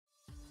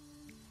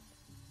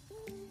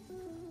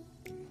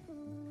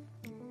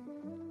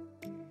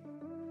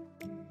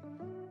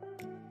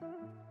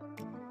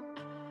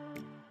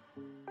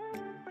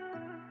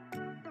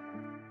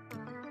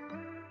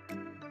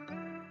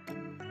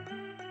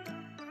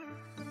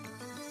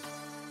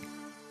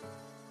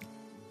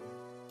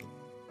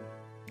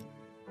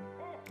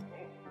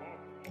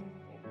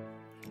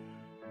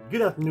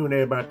Good afternoon,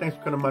 everybody. Thanks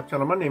for coming to my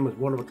channel. My name is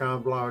One of a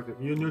Kind Vlogs. If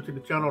you're new to the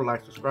channel,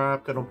 like,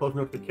 subscribe, cut on post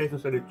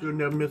notifications so that you'll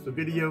never miss a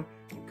video,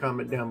 and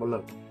comment down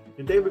below.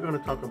 Today we're going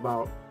to talk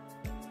about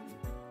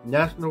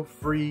National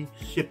Free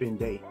Shipping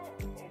Day.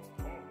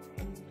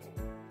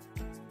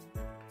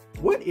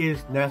 What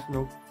is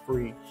National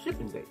Free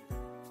Shipping Day?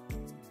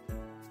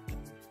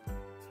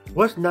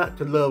 What's not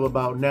to love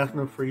about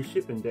National Free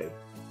Shipping Day?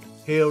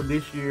 Held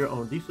this year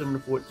on December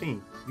 14th.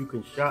 You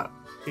can shop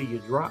till you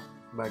drop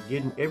by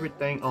getting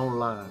everything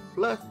online.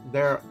 Plus,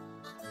 there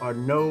are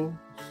no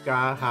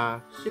sky-high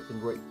shipping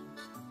rates.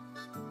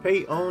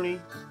 Pay only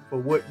for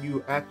what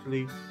you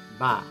actually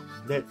buy.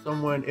 Let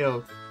someone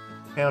else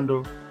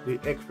handle the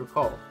extra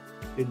cost.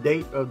 The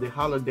date of the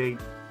holiday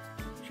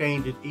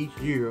changes each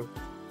year,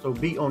 so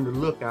be on the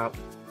lookout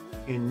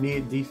in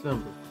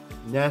mid-December.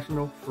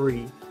 National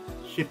Free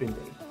Shipping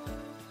Day.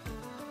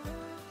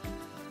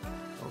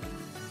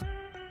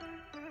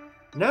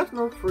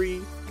 National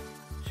Free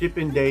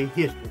Shipping Day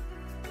history.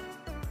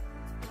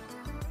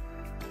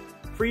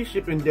 Free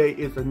Shipping Day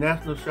is a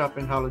national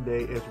shopping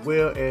holiday as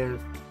well as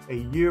a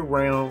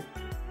year-round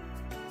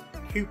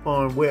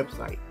coupon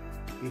website.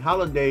 The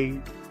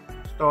holiday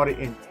started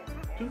in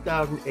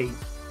 2008,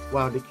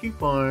 while the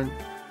coupon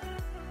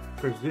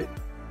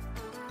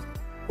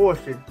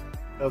portion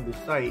of the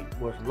site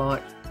was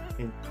launched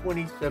in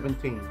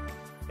 2017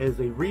 as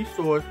a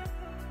resource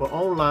for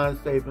online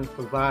savings,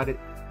 provided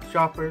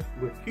shoppers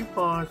with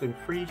coupons and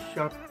free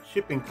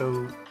shipping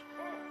codes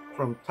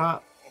from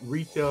top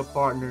retail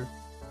partners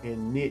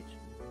and niche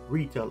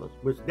retailers,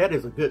 which that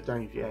is a good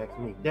thing if you ask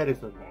me. That is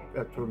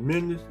a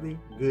tremendously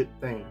good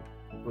thing.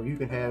 So you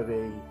can have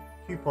a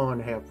coupon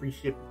to have free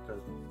shipping,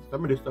 because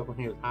some of this stuff on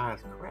here is high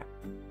as crap.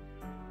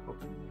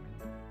 Okay.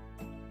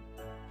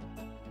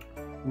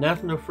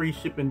 National Free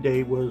Shipping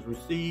Day was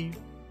received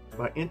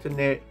by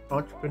internet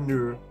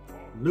entrepreneur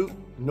Luke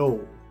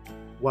Knowles.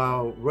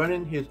 While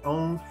running his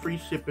own free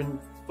shipping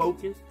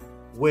focused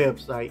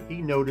website,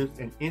 he noticed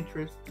an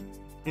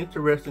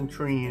interesting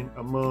trend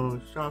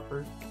among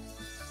shoppers.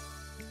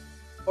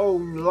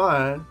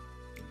 Online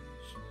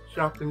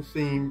shopping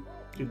seemed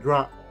to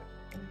drop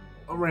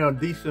around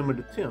December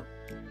the 10th,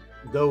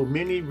 though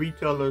many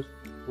retailers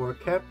were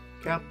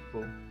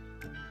capable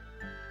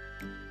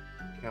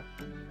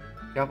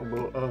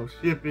of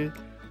shipping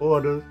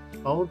orders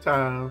on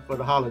time for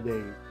the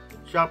holidays.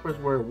 Shoppers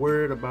were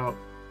worried about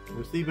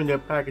receiving their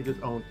packages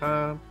on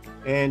time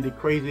and the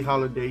crazy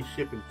holiday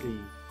shipping fees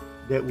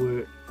that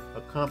would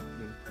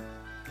accompany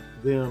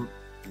them.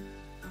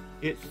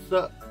 It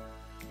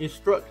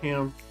struck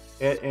him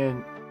at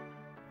an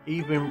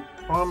even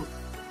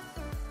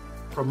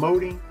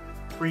promoting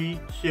free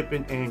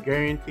shipping and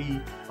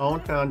guaranteed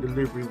on-time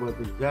delivery was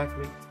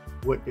exactly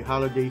what the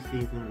holiday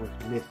season was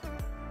missing.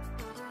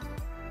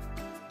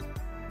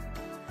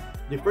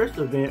 The first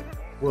event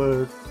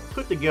was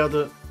put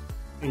together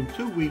in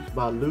 2 weeks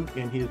by Luke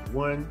and his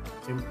one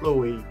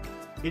employee.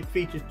 It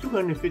features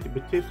 250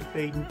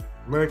 participating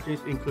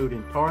merchants,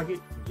 including Target,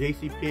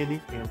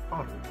 JCPenney, and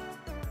Potter.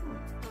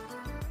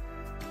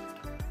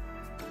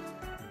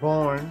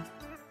 Born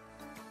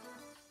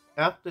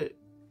after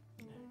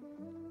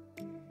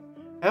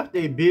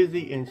a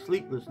busy and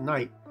sleepless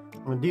night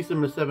on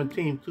December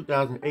 17,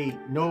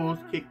 2008, Knowles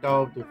kicked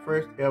off the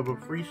first ever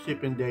free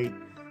shipping day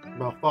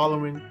by the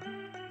following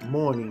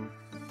morning.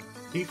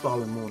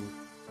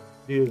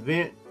 The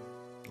event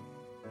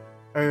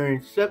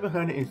earned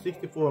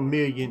 $764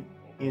 million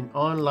in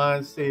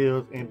online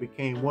sales and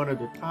became one of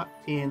the top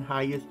 10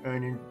 highest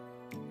earning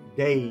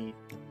days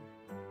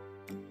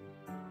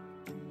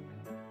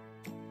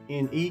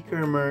in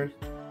e-commerce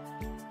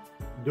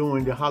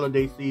during the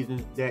holiday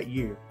season that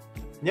year.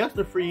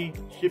 National Free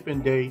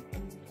Shipping Day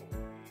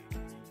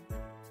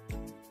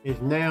is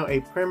now a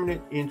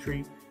permanent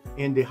entry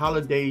in the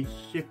holiday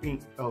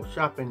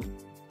shopping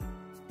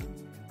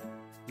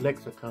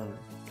lexicon.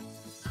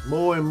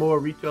 More and more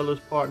retailers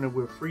partner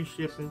with Free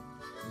Shipping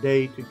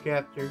Day to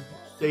capture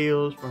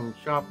sales from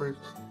shoppers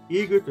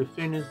eager to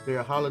finish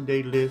their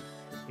holiday list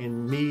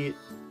in mid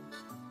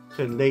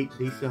to late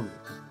December.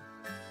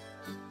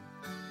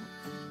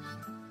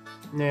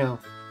 Now,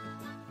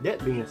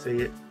 that being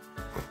said,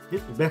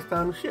 this is the best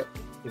time to ship.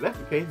 If that's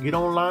the case, get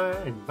online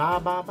and buy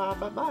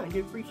and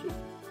get free shipping.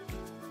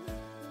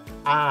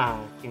 I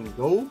can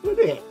go for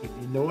that, if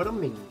you know what I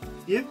mean.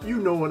 If you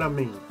know what I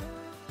mean.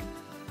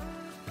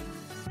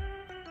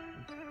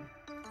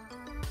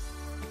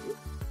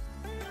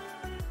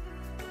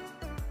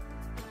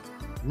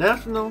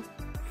 National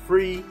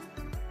Free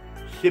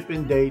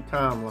Shipping Day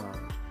timeline.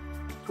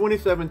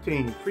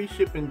 2017, Free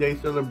Shipping Day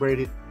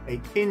celebrated a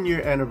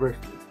 10-year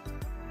anniversary.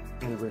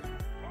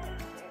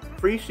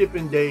 Free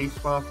Shipping Day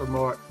sponsor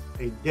marked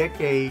a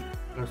decade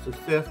of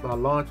success by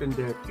launching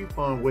their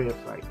coupon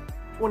website.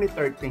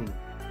 2013,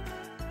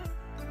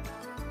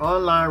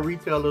 online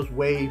retailers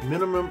waived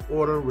minimum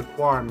order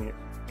requirements.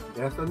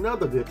 That's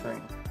another good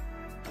thing.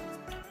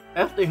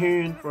 After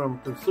hearing from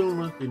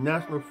consumers, the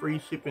National Free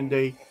Shipping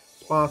Day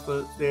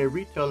sponsor said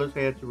retailers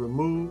had to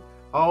remove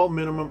all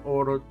minimum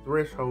order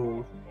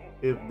thresholds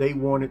if they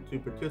wanted to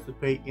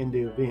participate in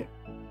the event.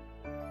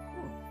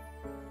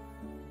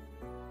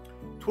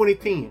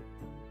 2010,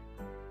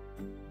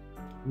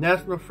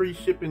 National Free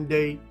Shipping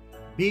Day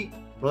beat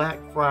Black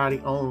Friday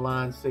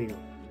online sales.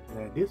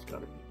 Now this is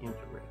going to be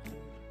interesting.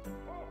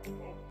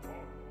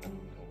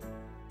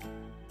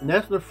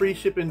 National Free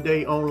Shipping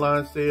Day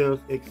online sales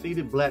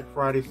exceeded Black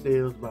Friday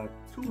sales by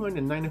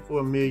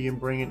 294 million,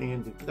 bringing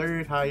in the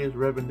third highest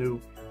revenue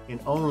in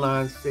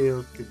online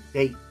sales to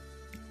date.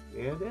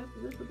 Yeah,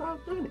 that's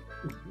about done it.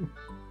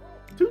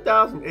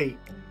 2008,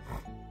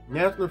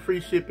 National Free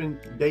Shipping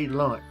Day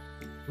launch.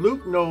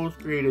 Luke Knowles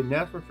created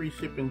National Free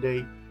Shipping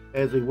Day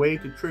as a way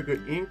to trigger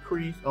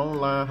increased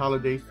online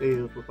holiday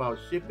sales without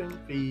shipping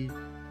fees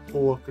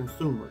for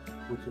consumers,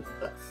 which is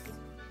us.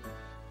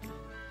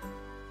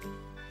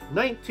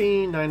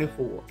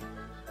 1994,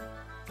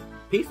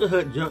 Pizza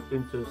Hut jumped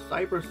into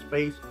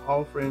cyberspace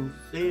offering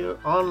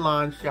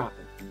online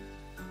shopping.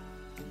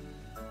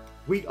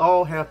 We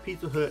all have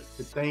Pizza Hut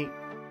to thank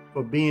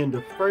for being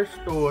the first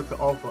store to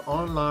offer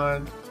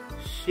online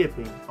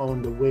shipping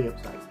on the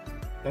website.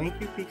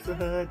 Thank you, Pizza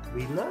Hut.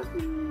 We love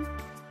you.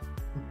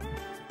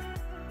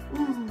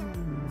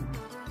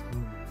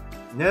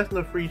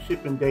 National Free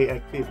Shipping Day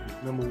activities.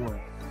 Number 1.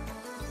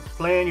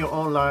 Plan your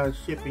online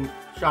shopping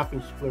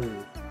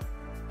splurge.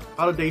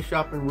 Holiday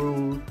shopping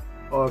rules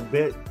are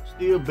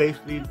still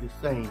basically the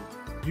same.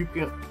 You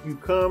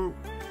come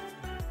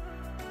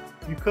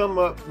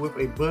up with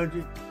a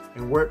budget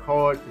and work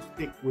hard to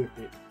stick with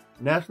it.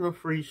 National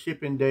Free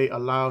Shipping Day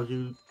allows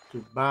you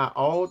to buy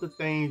all the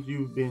things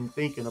you've been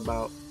thinking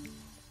about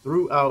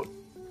throughout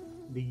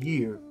the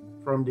year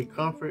from the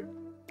comfort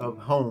of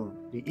home.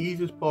 The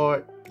easiest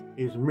part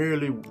is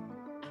merely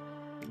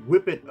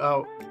whipping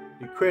out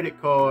the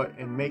credit card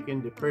and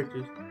making the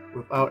purchase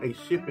without a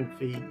shipping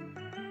fee,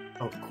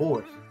 of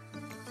course.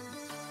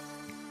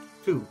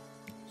 2.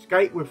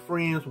 Skype with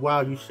friends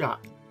while you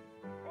shop.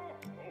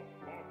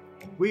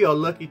 We are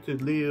lucky to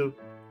live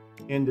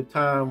in the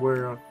time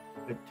where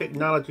the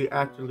technology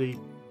actually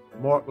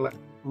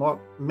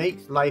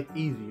makes life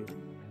easier.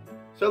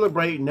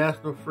 Celebrate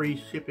National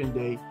Free Shipping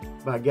Day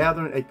by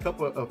gathering a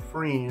couple of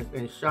friends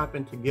and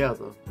shopping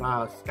together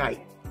via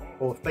Skype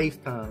or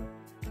FaceTime.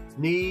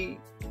 Need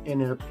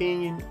an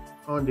opinion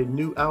on the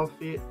new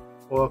outfit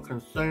or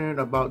concerned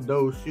about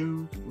those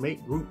shoes?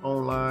 Make group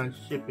online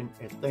shipping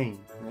a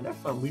thing. Now that's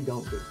something we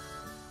don't do.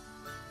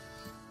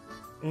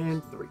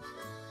 And 3.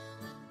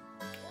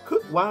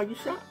 Cook while you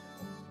shop.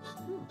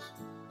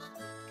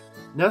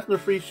 National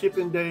Free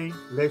Shipping Day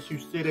lets you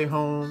sit at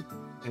home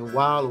and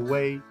while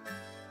away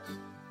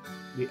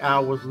the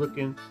hours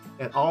looking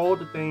at all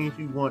the things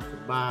you want to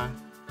buy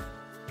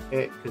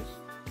at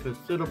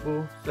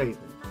considerable savings,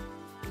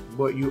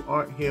 but you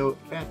aren't held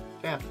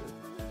captive.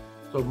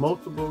 So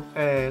multiple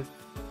tasks: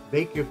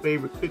 bake your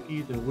favorite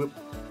cookies and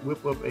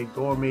whip up a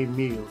gourmet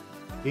meal,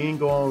 then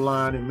go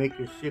online and make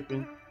your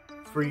shipping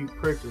free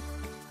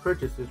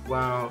purchases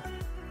while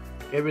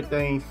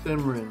everything's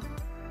simmering.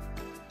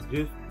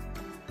 Just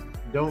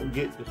don't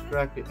get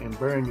distracted and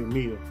burn your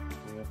meal.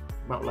 Yeah,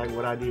 about like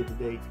what I did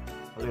today.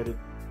 I let it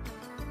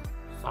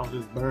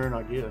sausage burn,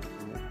 I guess,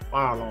 and the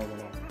fire alarm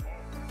went off.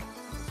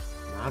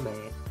 My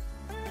bad.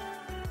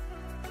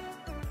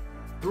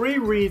 3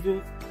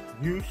 reasons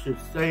you should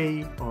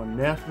save on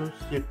National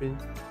Shipping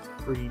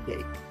Free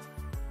Day.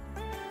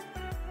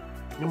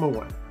 Number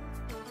 1.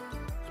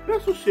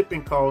 Special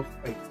shipping costs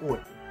a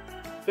fortune.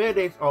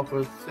 FedEx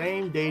offers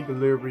same-day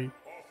delivery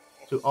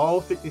to all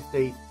 50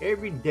 states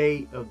every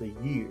day of the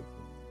year,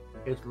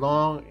 as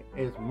long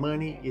as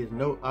money is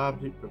no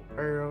object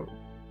prepared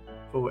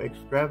for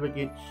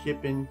extravagant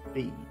shipping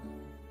fees.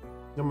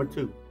 Number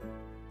 2.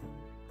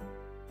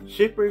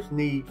 Shippers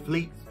need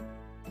fleets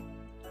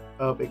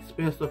of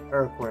expensive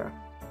aircraft.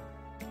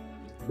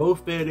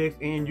 Both FedEx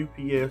and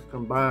UPS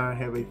combined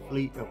have a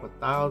fleet of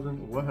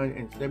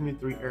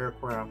 1,173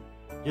 aircraft,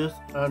 just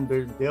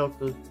under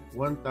Delta's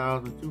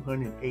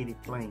 1,280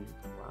 planes.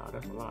 Wow,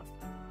 that's a lot.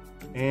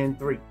 And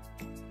 3.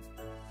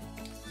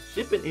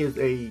 Shipping is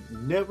a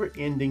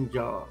never-ending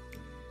job.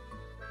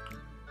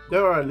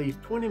 There are at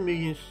least 20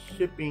 million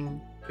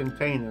shipping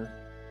containers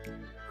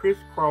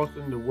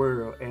crisscrossing the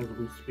world as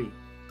we speak.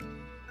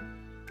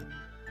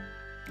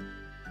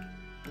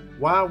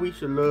 Why we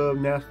should love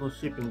National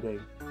Shipping Day.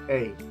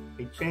 A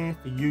chance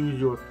to use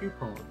your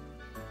coupons.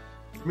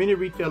 Many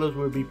retailers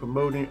will be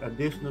promoting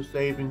additional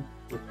savings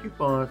with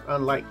coupons.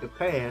 Unlike the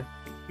past,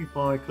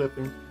 coupon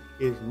clipping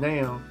is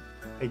now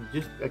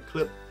just a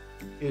click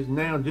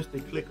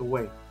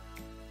away.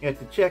 At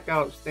the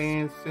checkout,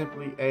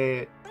 simply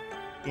add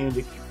in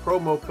the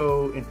promo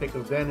code and take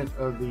advantage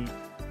of the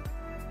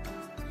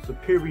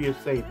superior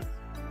savings.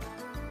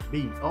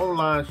 B.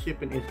 Online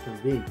shipping is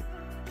convenient.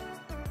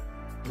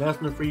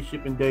 National Free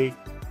Shipping Day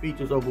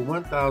features over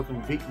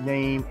 1,000 big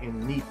name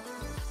and neat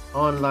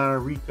online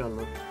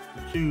retailers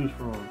to choose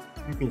from.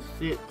 You can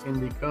sit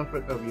in the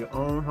comfort of your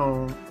own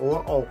home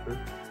or office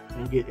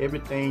and get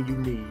everything you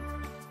need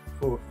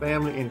for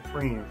family and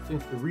friends.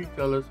 Since the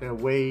retailers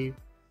have waived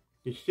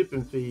the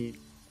shipping fees,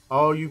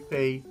 all you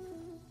pay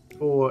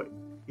for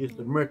is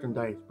the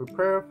merchandise.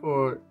 Prepare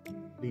for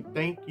the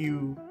thanks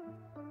you'll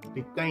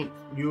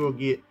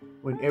get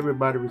when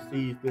everybody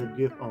receives their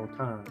gift on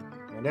time.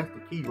 And that's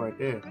the key right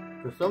there.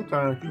 Because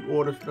sometimes you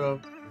order stuff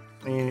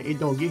and it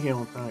don't get here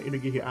on time. It'll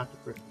get here after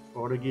Christmas.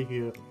 Or it'll get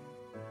here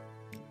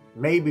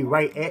maybe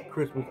right at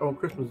Christmas, on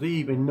Christmas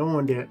Eve, and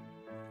knowing that,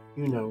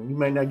 you know, you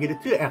might not get it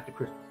till after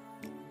Christmas.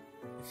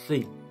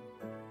 See,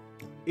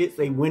 it's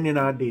a winning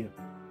idea.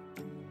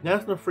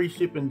 National Free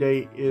Shipping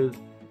Day is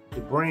the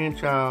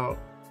brainchild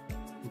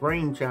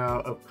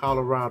of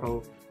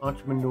Colorado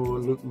entrepreneur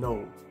Luke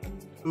Knowles,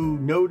 who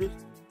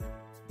noticed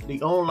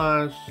the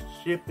online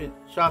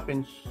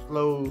shopping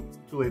slowed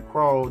to a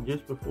crawl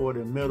just before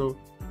the middle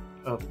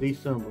of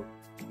December.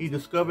 He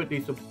discovered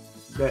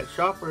that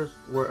shoppers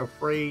were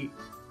afraid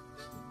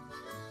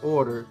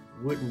orders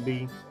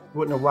wouldn't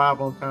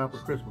arrive on time for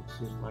Christmas,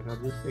 just like I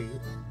just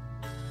said.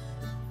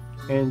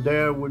 And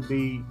there would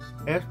be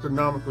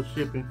astronomical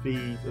shipping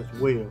fees as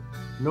well.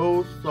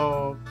 Knowles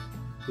solved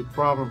the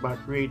problem by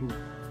creating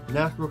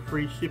National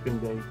Free Shipping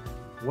Day,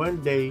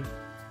 one day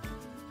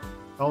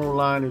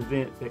online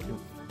event that can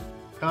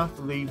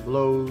constantly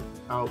blows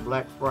out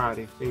Black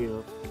Friday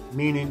sales,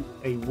 meaning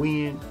a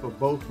win for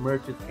both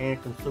merchants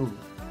and consumers.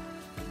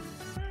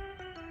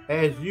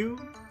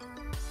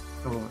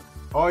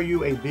 Are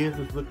you a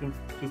business looking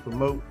to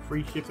promote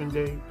Free Shipping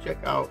Day? Check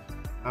out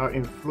our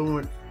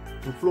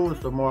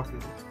influencer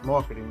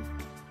marketing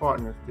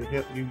partners to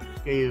help you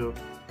scale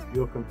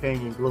your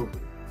companion globally.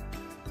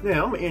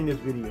 Now, I'm going to end this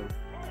video,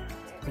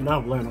 and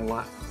I've learned a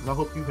lot, and I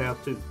hope you have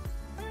too.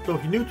 So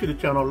if you're new to the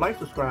channel, like,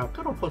 subscribe,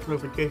 turn on post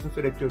notifications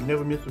so that you'll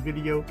never miss a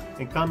video,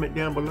 and comment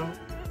down below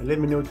and let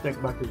me know what you think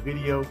about this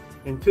video.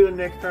 Until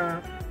next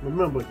time,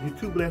 remember, you're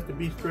too blessed to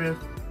be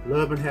stressed.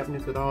 Love and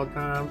happiness at all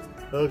times.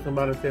 Hug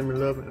somebody and tell them you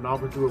love them, and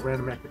always do a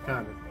random act of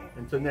kindness.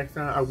 Until next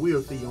time, I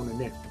will see you on the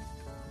next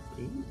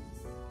one.